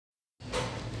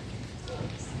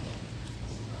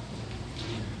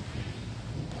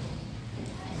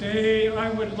Today I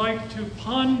would like to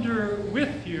ponder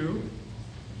with you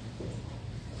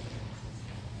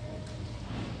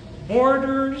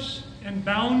borders and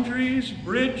boundaries,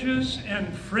 bridges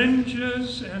and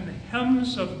fringes and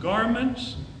hems of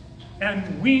garments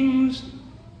and wings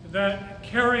that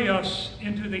carry us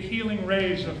into the healing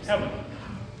rays of heaven.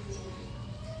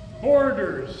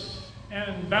 Borders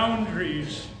and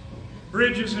boundaries,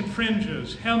 bridges and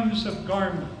fringes, hems of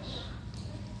garments.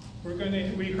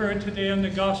 We heard today in the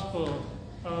gospel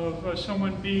of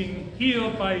someone being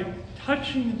healed by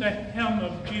touching the hem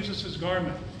of Jesus'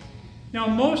 garment. Now,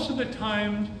 most of the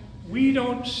time, we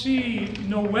don't see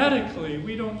noetically,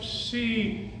 we don't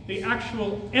see the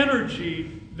actual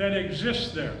energy that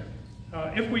exists there.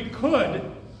 If we could,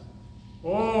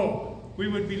 we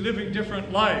would be living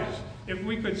different lives. If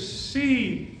we could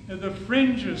see the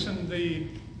fringes and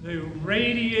the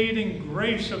radiating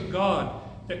grace of God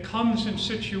that comes in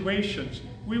situations,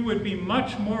 we would be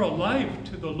much more alive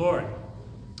to the Lord.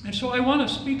 And so I want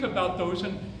to speak about those,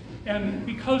 and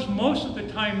because most of the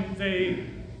time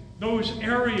those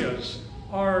areas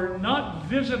are not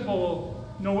visible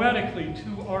noetically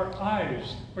to our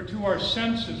eyes, or to our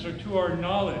senses, or to our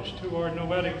knowledge, to our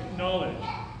noetic knowledge,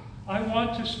 I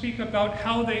want to speak about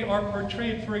how they are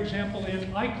portrayed, for example,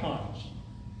 in icons.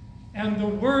 And the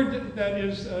word that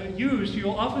is used,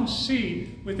 you'll often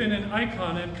see within an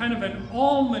icon in kind of an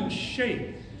almond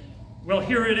shape. Well,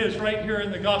 here it is right here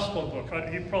in the gospel book.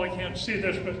 You probably can't see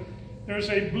this, but there's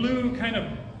a blue kind of,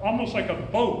 almost like a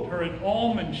boat or an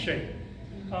almond shape.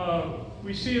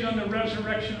 We see it on the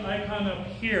resurrection icon up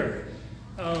here.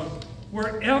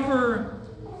 Wherever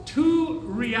two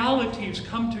realities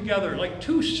come together, like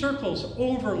two circles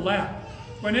overlap,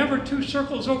 whenever two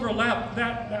circles overlap,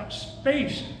 that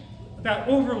space, that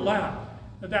overlap,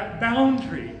 that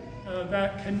boundary,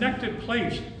 that connected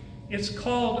place, it's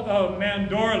called a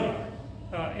mandorla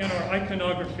in our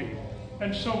iconography.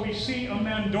 And so we see a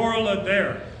mandorla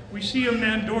there. We see a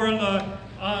mandorla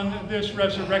on this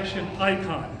resurrection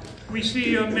icon. We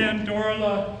see a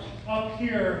mandorla up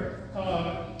here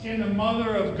in the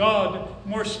Mother of God,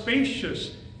 more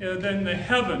spacious than the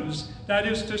heavens. That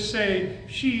is to say,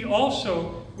 she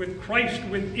also, with Christ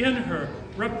within her,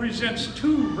 represents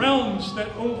two realms that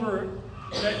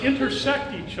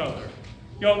intersect each other.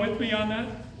 Y'all with me on that?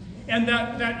 And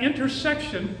that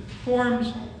intersection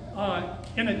forms,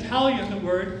 in Italian the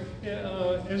word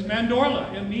is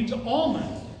mandorla. It means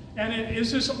almond. And it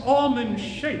is this almond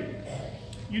shape.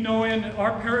 You know, in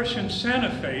our parish in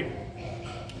Santa Fe,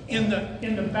 in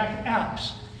the back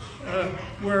apse,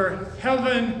 where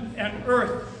heaven and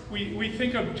earth, we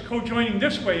think of co-joining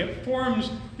this way. It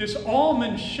forms this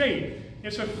almond shape.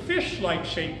 It's a fish-like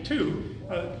shape too.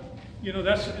 You know,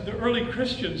 that's the early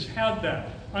Christians had that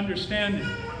understanding,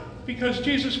 because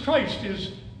Jesus Christ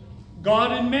is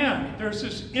God and man. There's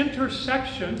this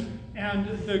intersection, and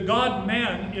the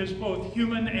God-man is both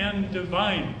human and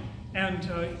divine. And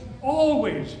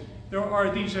always there are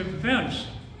these events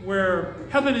where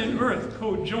heaven and earth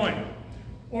co-join,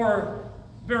 or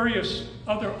various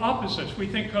other opposites. We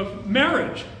think of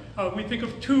marriage. We think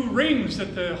of two rings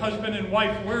that the husband and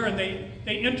wife wear, and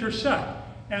they intersect.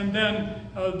 And then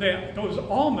those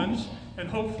almonds, and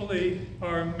hopefully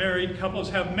our married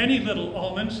couples have many little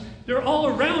almonds, they're all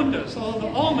around us. All the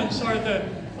almonds are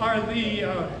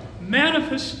the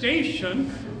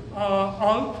manifestation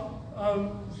of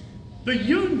the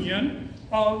union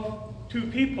of two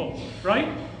people, right?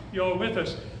 You're with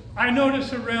us. I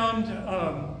notice around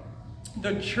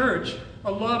the church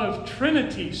a lot of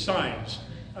Trinity signs.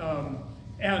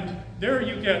 And there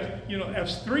you get, you know,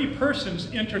 as three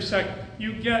persons intersect,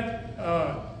 you get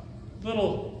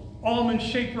little almond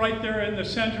shape right there in the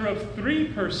center of three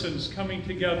persons coming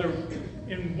together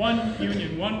in one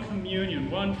union, one communion,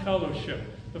 one fellowship.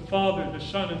 The Father, the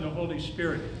Son, and the Holy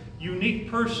Spirit. Unique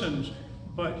persons,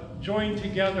 but joined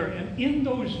together. And in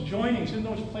those joinings, in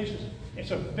those places,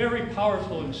 it's a very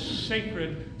powerful and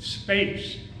sacred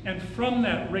space. And from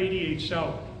that radiates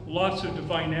out lots of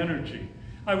divine energy.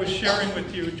 I was sharing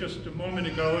with you just a moment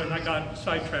ago, and I got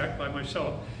sidetracked by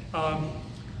myself,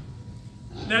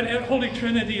 that at Holy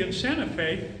Trinity in Santa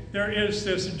Fe, there is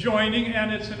this joining,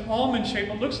 and it's an almond shape.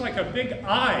 It looks like a big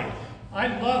eye. I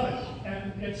love it.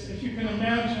 And it's, if you can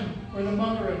imagine where the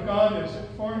Mother of God is, it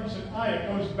forms an eye. It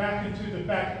goes back into the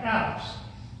back apse.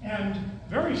 And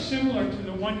very similar to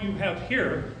the one you have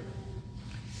here,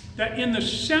 that in the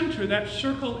center, that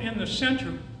circle in the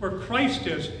center where Christ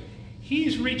is,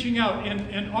 he's reaching out.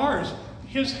 In ours,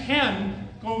 his hand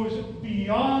goes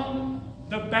beyond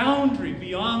the boundary,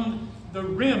 beyond the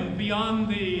rim, beyond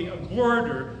the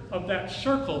border of that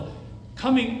circle,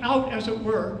 coming out, as it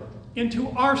were, into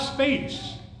our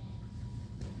space.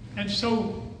 And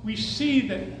so we see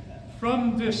that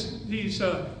from these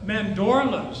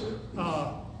mandorlas,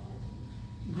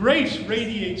 grace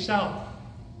radiates out.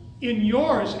 In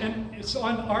yours, and it's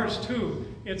on ours too,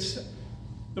 it's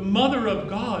the Mother of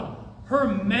God. Her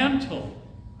mantle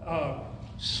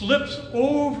slips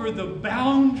over the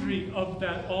boundary of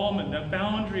that almond, the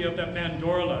boundary of that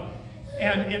mandorla.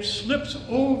 And it slips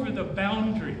over the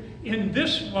boundary. In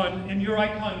this one, in your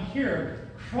icon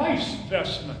here, Christ's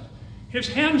vestment. His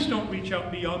hands don't reach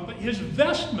out beyond, but his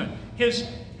vestment, his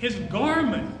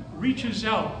garment reaches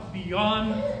out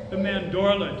beyond the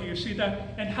mandorla. Do you see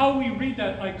that? And how we read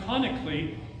that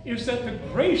iconically is that the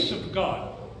grace of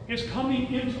God is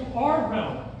coming into our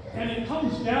realm. And it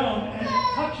comes down and it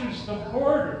touches the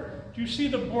border. Do you see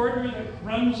the border that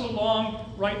runs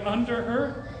along right under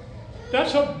her?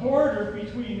 That's a border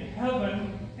between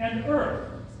heaven and earth.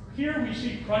 Here we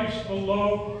see Christ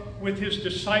below with his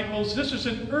disciples. This is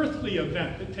an earthly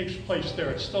event that takes place there.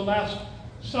 It's the Last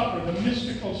Supper, the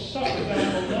mystical supper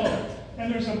down below.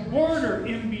 And there's a border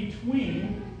in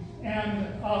between. And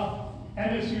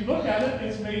as you look at it,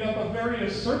 it's made up of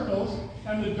various circles.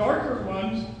 And the darker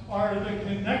ones are the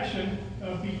connection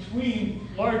between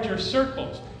larger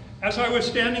circles. As I was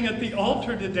standing at the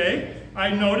altar today, I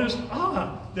noticed,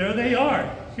 there they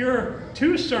are. Here are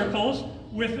two circles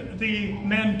with the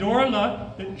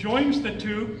mandorla that joins the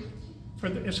two.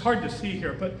 It's hard to see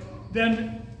here, but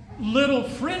then little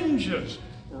fringes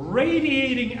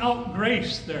radiating out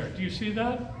grace there. Do you see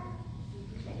that?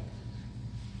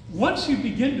 Once you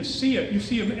begin to see it, you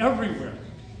see them everywhere.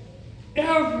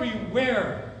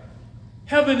 Everywhere.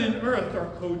 Heaven and earth are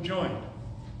co-joined.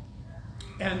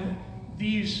 And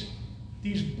these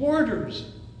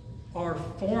borders are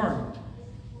formed.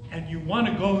 And you want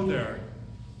to go there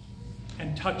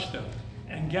and touch them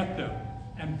and get them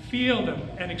and feel them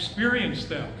and experience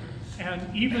them.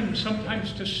 And even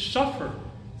sometimes to suffer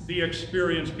the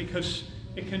experience, because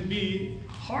it can be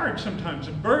hard sometimes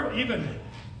and even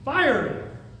fiery.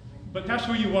 But that's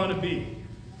where you want to be,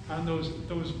 on those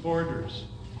borders.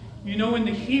 You know, in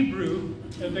the Hebrew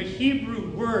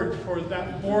word for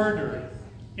that border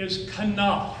is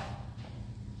kanaf.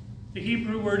 The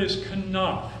Hebrew word is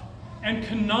kanaf. And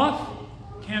kanaf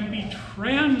can be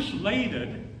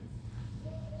translated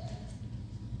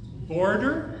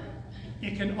border.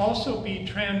 It can also be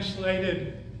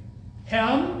translated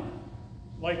hem,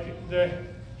 like the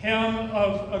hem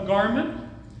of a garment.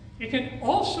 It can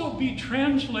also be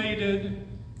translated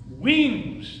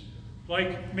wings,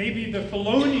 like maybe the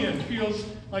Phalonian feels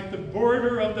like the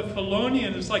border of the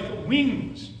Phalonian is like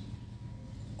wings.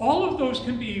 All of those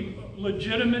can be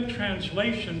legitimate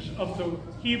translations of the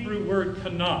Hebrew word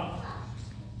kanaf.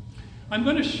 I'm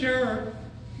going to share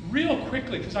real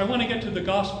quickly, because I want to get to the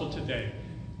gospel today,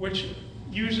 which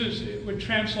would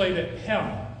translate it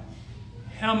hem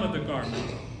of the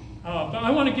garment. But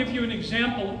I want to give you an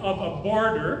example of a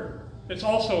border that's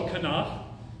also a kanaf.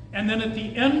 And then at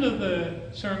the end of the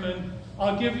sermon,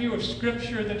 I'll give you a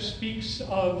scripture that speaks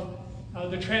of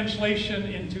the translation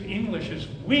into English as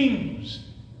wings,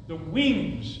 the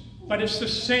wings. But it's the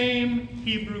same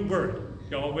Hebrew word.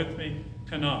 Y'all with me?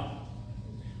 Kanaf.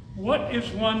 What is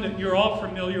one that you're all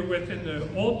familiar with in the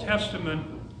Old Testament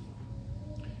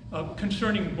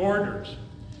concerning borders?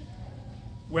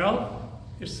 Well,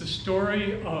 it's the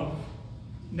story of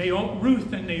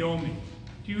Ruth and Naomi.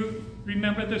 Do you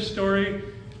remember this story?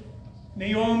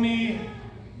 Naomi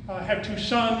had two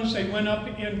sons. They went up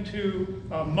into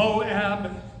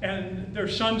Moab, and their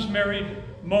sons married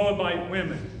Moabite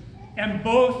women. And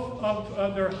both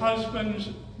of their husbands,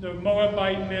 the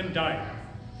Moabite men, died.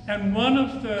 And one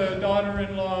of the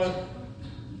daughter-in-laws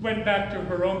went back to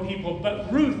her own people.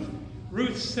 But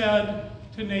Ruth said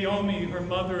to Naomi, her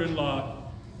mother-in-law,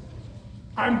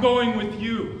 I'm going with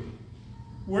you.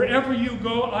 Wherever you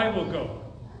go, I will go.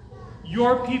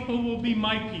 Your people will be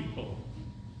my people.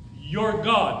 Your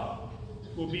God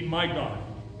will be my God.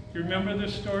 You remember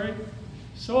this story?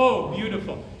 So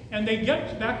beautiful. And they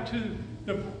get back to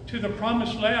the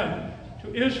promised land,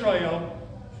 to Israel,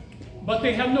 but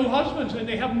they have no husbands and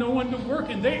they have no one to work,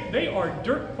 and they are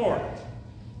dirt poor.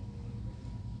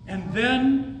 And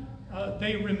then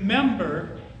they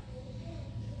remember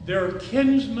their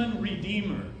kinsman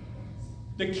redeemer.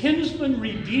 The kinsman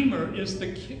redeemer is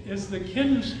the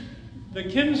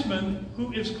kinsman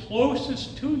who is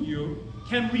closest to you,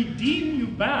 can redeem you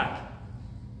back.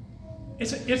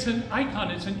 It's an icon,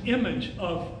 it's an image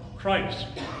of Christ.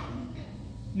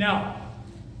 Now,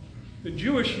 the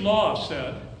Jewish law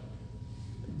said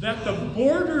that the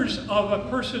borders of a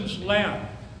person's land,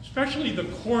 especially the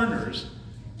corners,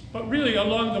 but really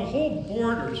along the whole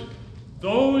borders,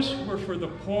 Those were for the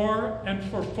poor and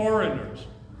for foreigners.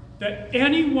 That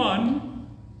anyone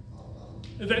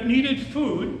that needed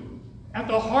food at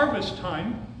the harvest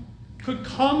time could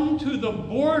come to the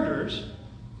borders,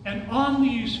 and on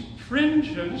these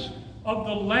fringes of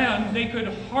the land they could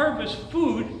harvest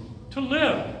food to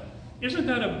live. Isn't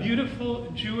that a beautiful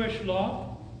Jewish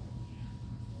law?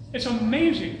 It's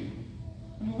amazing.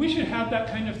 I mean, we should have that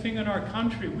kind of thing in our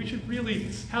country. We should really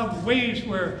have ways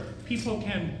where people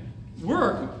can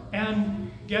work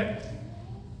and get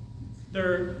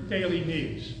their daily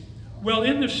needs. Well,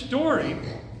 in the story,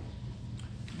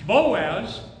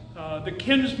 Boaz, the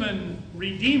kinsman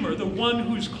redeemer, the one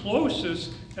who's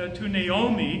closest to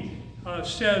Naomi,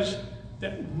 says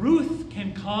that Ruth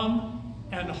can come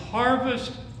and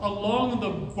harvest along the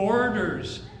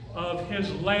borders of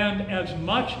his land as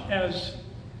much as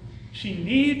she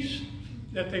needs,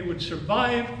 that they would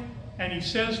survive. And he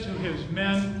says to his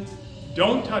men,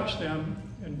 don't touch them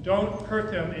and don't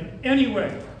hurt them in any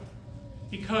way,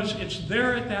 because it's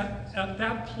there at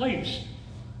that place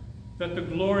that the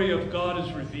glory of God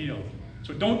is revealed.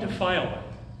 So don't defile it.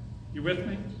 You with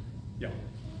me? Yeah.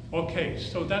 Okay,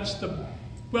 so that's the,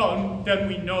 well, and then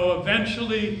we know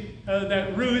eventually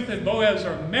that Ruth and Boaz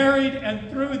are married, and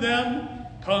through them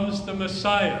comes the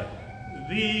Messiah,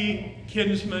 the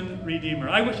kinsman redeemer.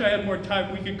 I wish I had more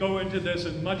time. We could go into this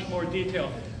in much more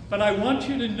detail. But I want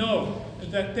you to know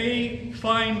that they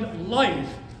find life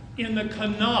in the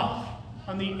kanaf,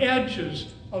 on the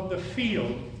edges of the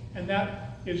field, and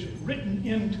that is written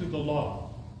into the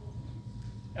law.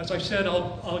 As I said,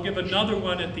 I'll give another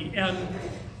one at the end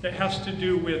that has to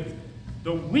do with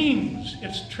the wings.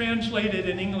 It's translated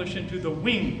in English into the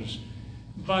wings.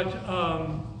 But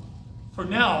for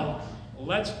now,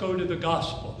 let's go to the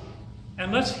gospel.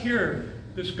 And let's hear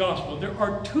this gospel. There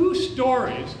are two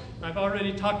stories. I've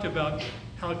already talked about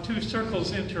how two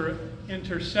circles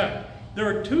intersect. There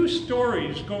are two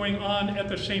stories going on at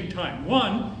the same time.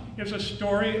 One is a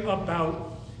story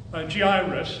about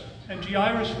Jairus, and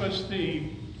Jairus was the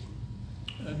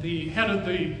head of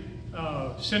the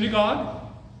synagogue,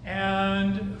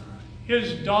 and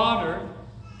his daughter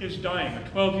is dying, a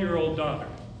 12-year-old daughter.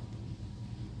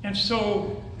 And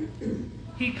so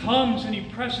he comes and he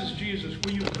presses Jesus,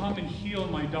 will you come and heal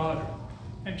my daughter?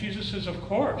 And Jesus says, of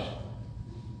course.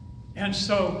 And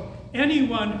so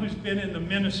anyone who's been in the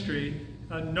ministry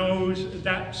knows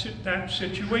that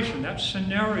situation, that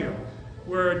scenario,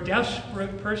 where a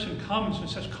desperate person comes and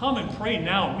says, come and pray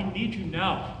now, we need you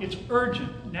now, it's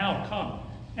urgent, now come.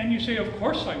 And you say, of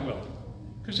course I will,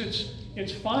 because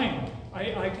it's fine,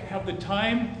 I have the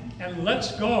time, and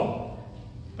let's go.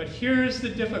 But here's the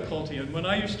difficulty, and when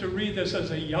I used to read this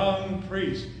as a young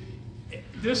priest,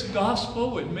 this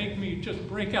gospel would make me just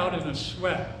break out in a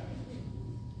sweat,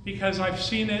 because I've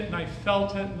seen it and I've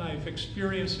felt it and I've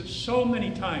experienced it so many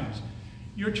times.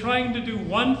 You're trying to do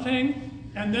one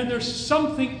thing, and then there's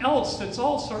something else that's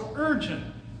also urgent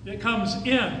that comes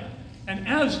in. And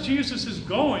as Jesus is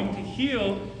going to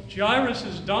heal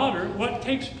Jairus' daughter, what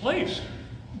takes place?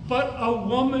 But a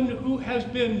woman who has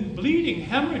been bleeding,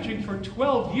 hemorrhaging for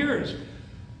 12 years,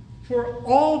 for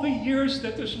all the years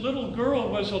that this little girl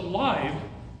was alive,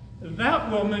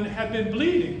 that woman had been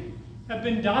bleeding, had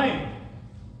been dying,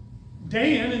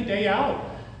 day in and day out.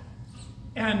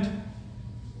 And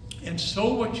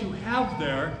so what you have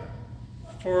there,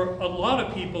 for a lot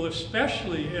of people,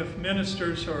 especially if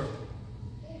ministers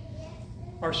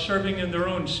are serving in their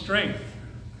own strength,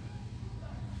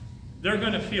 they're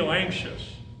going to feel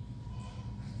anxious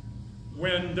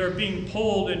when they're being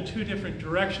pulled in two different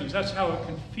directions. That's how it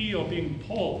can feel, being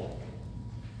pulled.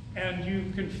 And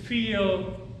you can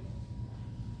feel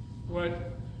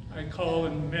what I call,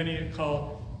 and many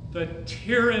call, the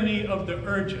tyranny of the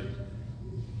urgent.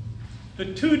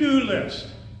 The to-do list.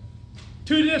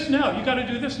 Do this now. You got to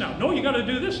do this now. No, you got to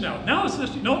do this now. Now it's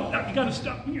this. No, you got to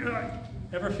stop.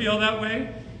 Ever feel that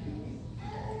way?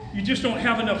 You just don't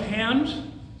have enough hands.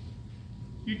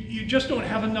 You just don't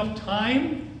have enough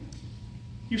time.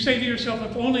 You say to yourself,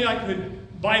 if only I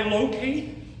could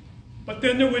bilocate, but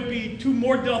then there would be two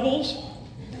more doubles,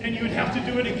 and you would have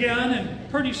to do it again, and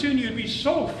pretty soon you'd be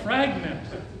so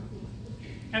fragmented.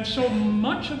 And so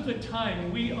much of the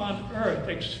time we on earth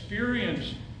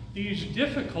experience these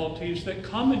difficulties that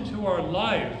come into our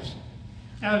lives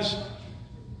as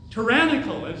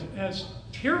tyrannical, as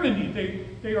tyranny.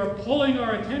 They are pulling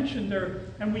our attention there,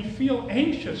 and we feel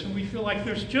anxious, and we feel like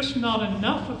there's just not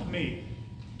enough of me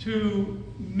to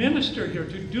minister here,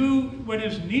 to do what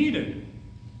is needed.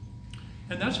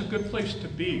 And that's a good place to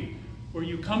be, where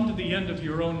you come to the end of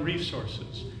your own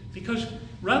resources. Because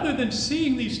rather than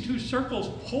seeing these two circles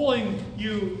pulling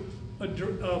you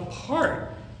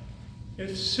apart.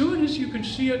 As soon as you can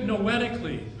see it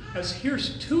noetically, as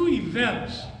here's two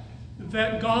events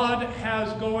that God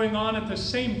has going on at the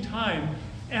same time,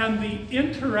 and the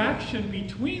interaction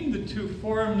between the two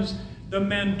forms the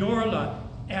mandorla,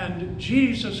 and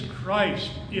Jesus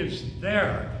Christ is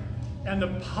there, and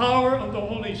the power of the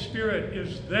Holy Spirit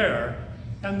is there,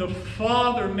 and the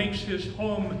Father makes his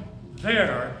home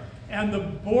there, and the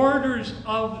borders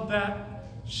of that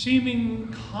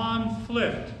seeming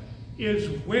conflict is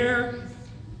where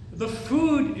the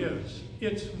food is.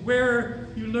 It's where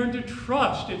you learn to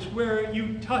trust. It's where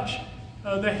you touch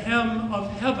the hem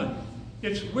of heaven.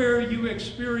 It's where you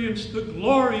experience the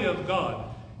glory of God.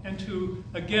 And to,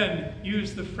 again,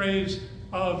 use the phrase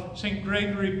of St.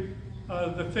 Gregory,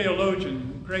 the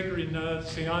theologian, Gregory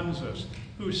Nazianzus,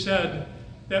 who said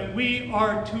that we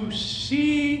are to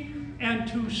see and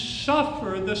to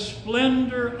suffer the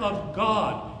splendor of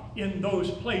God in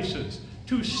those places.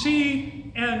 To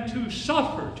see and to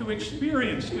suffer, to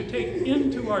experience, to take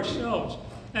into ourselves,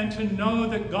 and to know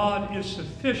that God is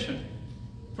sufficient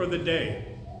for the day.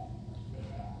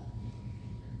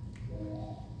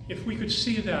 If we could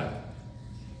see that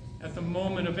at the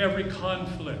moment of every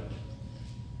conflict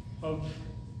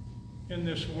in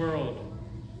this world,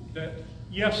 that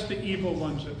yes, the evil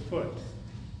one's at foot,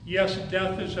 yes,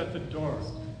 death is at the door,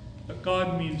 but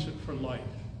God means it for life.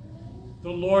 The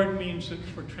Lord means it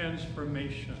for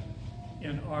transformation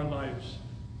in our lives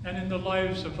and in the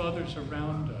lives of others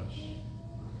around us.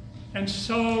 And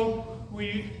so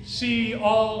we see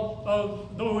all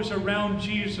of those around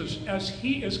Jesus as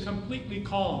he is completely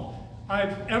calm.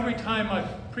 Every time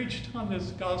I've preached on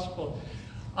this gospel,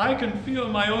 I can feel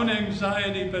my own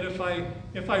anxiety, but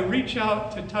if I reach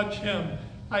out to touch him,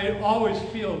 I always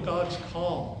feel God's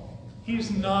calm. He's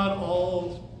not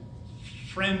all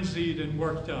frenzied and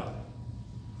worked up.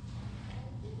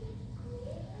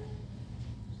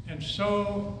 And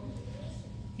so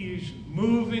he's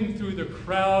moving through the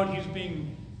crowd. He's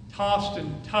being tossed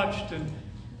and touched and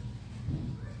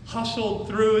hustled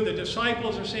through. The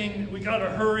disciples are saying, we got to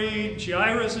hurry.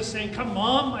 Jairus is saying, come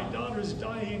on, my daughter's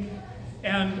dying.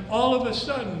 And all of a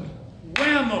sudden,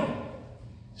 whammo,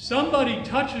 somebody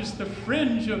touches the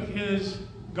fringe of his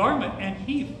garment, and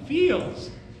he feels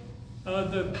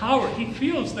the power. He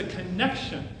feels the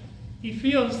connection. He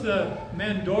feels the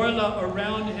mandorla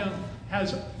around him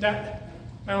has that.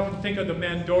 I often think of the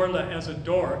mandorla as a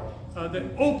door that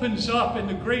opens up and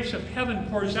the grace of heaven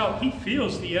pours out. He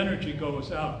feels the energy goes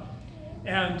out.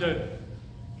 And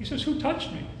he says, who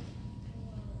touched me?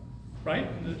 Right?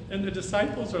 And the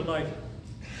disciples are like,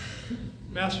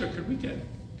 Master, could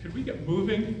we get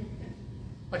moving?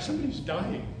 Like somebody's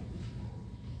dying.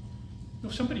 No,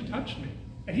 somebody touched me.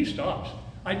 And he stops.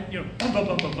 Bum, bum,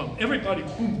 bum, bum, bum. Everybody,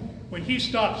 boom. When he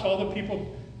stops, all the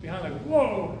people behind like,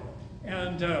 whoa.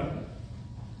 And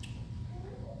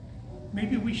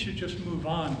maybe we should just move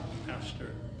on,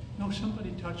 Pastor. No,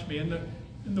 somebody touched me. And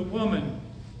the woman,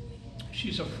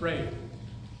 she's afraid.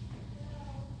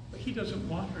 But he doesn't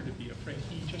want her to be afraid.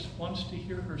 He just wants to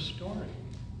hear her story.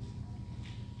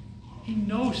 He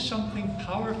knows something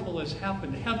powerful has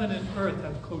happened. Heaven and earth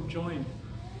have co-joined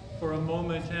for a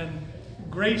moment, and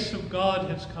grace of God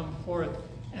has come forth.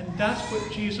 And that's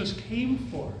what Jesus came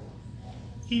for.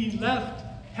 He left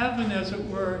heaven, as it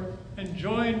were, and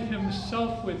joined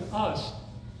himself with us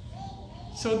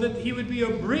so that he would be a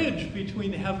bridge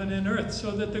between heaven and earth,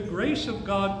 so that the grace of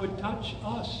God would touch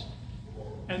us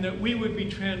and that we would be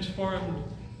transformed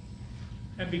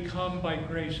and become by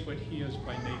grace what he is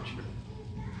by nature.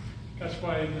 That's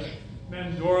why the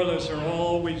mandorlas are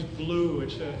always blue.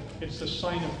 It's the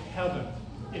sign of heaven.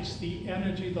 It's the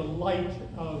energy, the light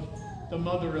of the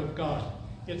Mother of God.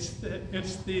 It's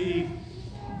the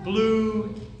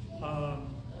blue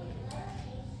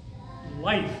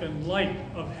life and light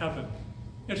of heaven.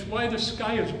 It's why the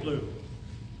sky is blue.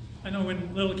 I know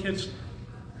when little kids,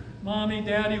 Mommy,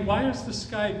 Daddy, why is the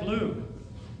sky blue?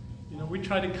 We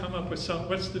try to come up with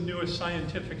what's the newest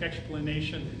scientific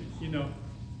explanation,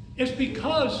 It's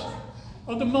because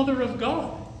of the Mother of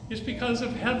God. It's because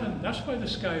of heaven. That's why the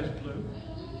sky is blue.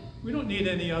 We don't need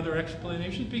any other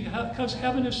explanation because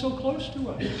heaven is so close to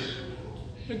us.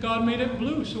 That God made it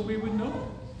blue so we would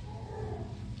know.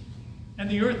 And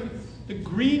the earth, the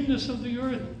greenness of the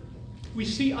earth, we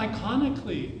see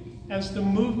iconically as the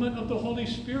movement of the Holy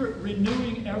Spirit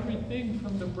renewing everything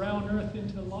from the brown earth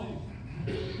into life.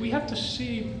 We have to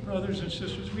see, brothers and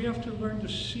sisters, we have to learn to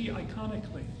see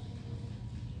iconically,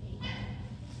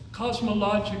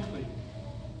 cosmologically,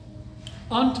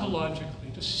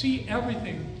 ontologically, to see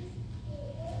everything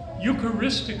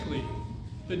eucharistically,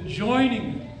 the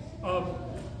joining of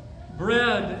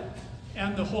bread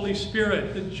and the Holy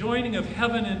Spirit, the joining of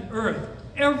heaven and earth.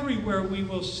 Everywhere we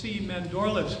will see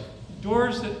mandorlas,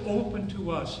 doors that open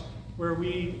to us where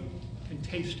we can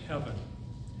taste heaven.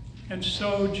 And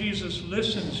so Jesus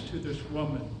listens to this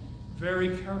woman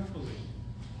very carefully.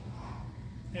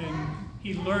 And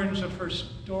he learns of her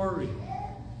story.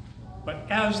 But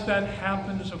as that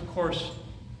happens, of course,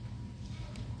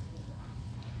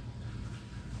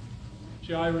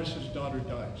 Jairus' daughter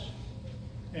dies.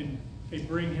 And they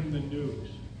bring him the news.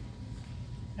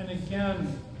 And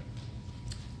again,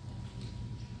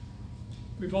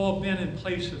 we've all been in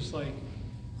places like,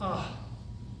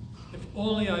 if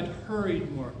only I'd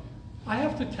hurried more. I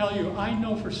have to tell you, I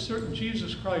know for certain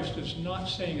Jesus Christ is not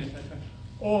saying it that time.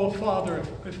 Oh, Father,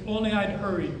 if only I'd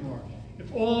hurried more.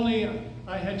 If only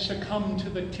I had succumbed to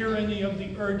the tyranny of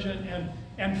the urgent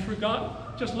and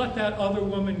forgot, just let that other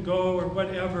woman go or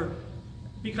whatever,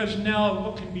 because now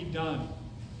what can be done?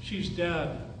 She's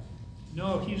dead.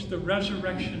 No, he's the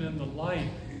resurrection and the life.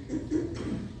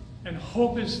 And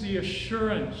hope is the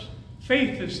assurance.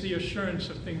 Faith is the assurance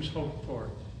of things hoped for.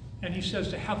 And he says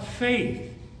to have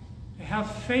faith. To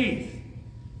have faith.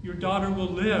 Your daughter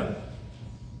will live.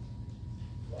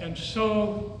 And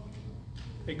so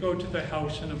they go to the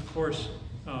house, and of course,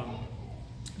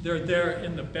 they're there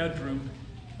in the bedroom.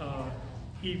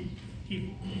 He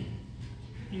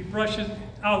brushes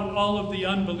out all of the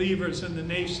unbelievers and the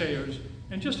naysayers,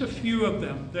 and just a few of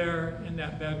them there in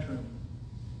that bedroom.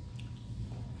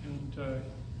 And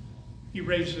he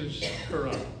raises her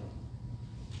up.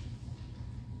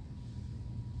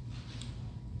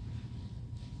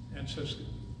 And says,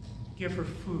 give her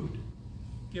food.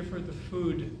 Give her the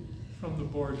food from the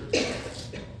border.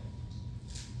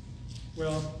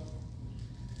 Well,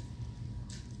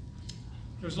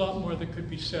 there's a lot more that could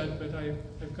be said, but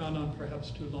I've gone on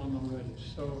perhaps too long already.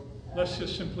 So let's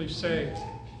just simply say,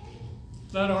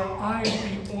 let our eyes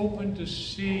be open to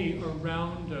see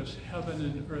around us heaven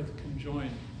and earth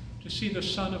conjoined, to see the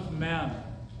Son of Man,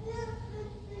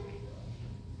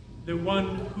 the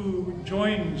one who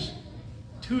joins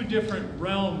two different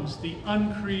realms, the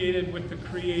uncreated with the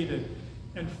created,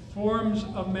 and forms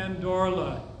a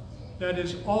mandorla that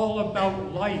is all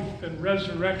about life and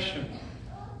resurrection,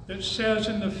 that says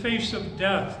in the face of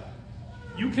death,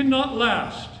 you cannot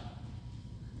last.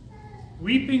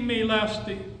 Weeping may last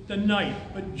the night,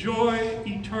 but joy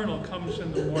eternal comes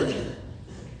in the morning.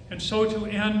 And so to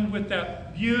end with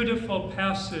that beautiful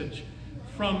passage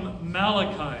from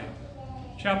Malachi,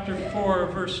 chapter 4,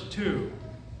 verse 2.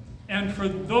 And for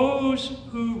those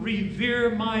who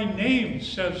revere my name,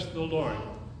 says the Lord,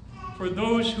 for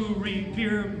those who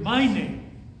revere my name,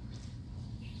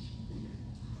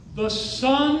 the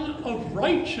Son of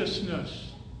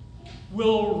Righteousness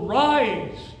will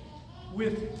rise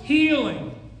with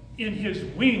healing in his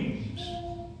wings,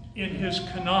 in his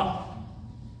kanaf.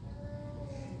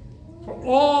 For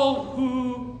all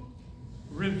who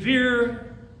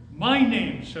revere my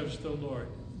name, says the Lord,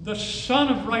 the Son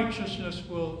of Righteousness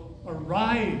will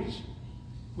arise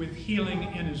with healing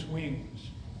in his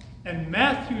wings. And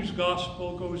Matthew's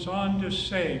gospel goes on to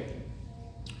say,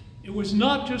 it was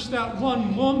not just that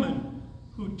one woman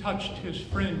who touched his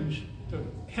fringe, the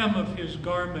hem of his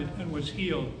garment, and was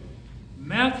healed.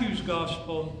 Matthew's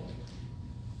gospel,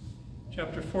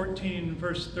 chapter 14,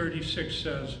 verse 36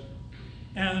 says,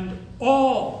 and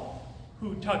all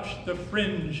who touched the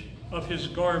fringe of his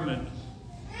garment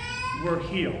were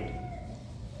healed.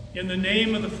 In the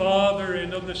name of the Father,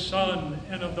 and of the Son,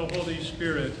 and of the Holy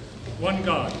Spirit, one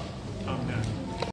God. Amen.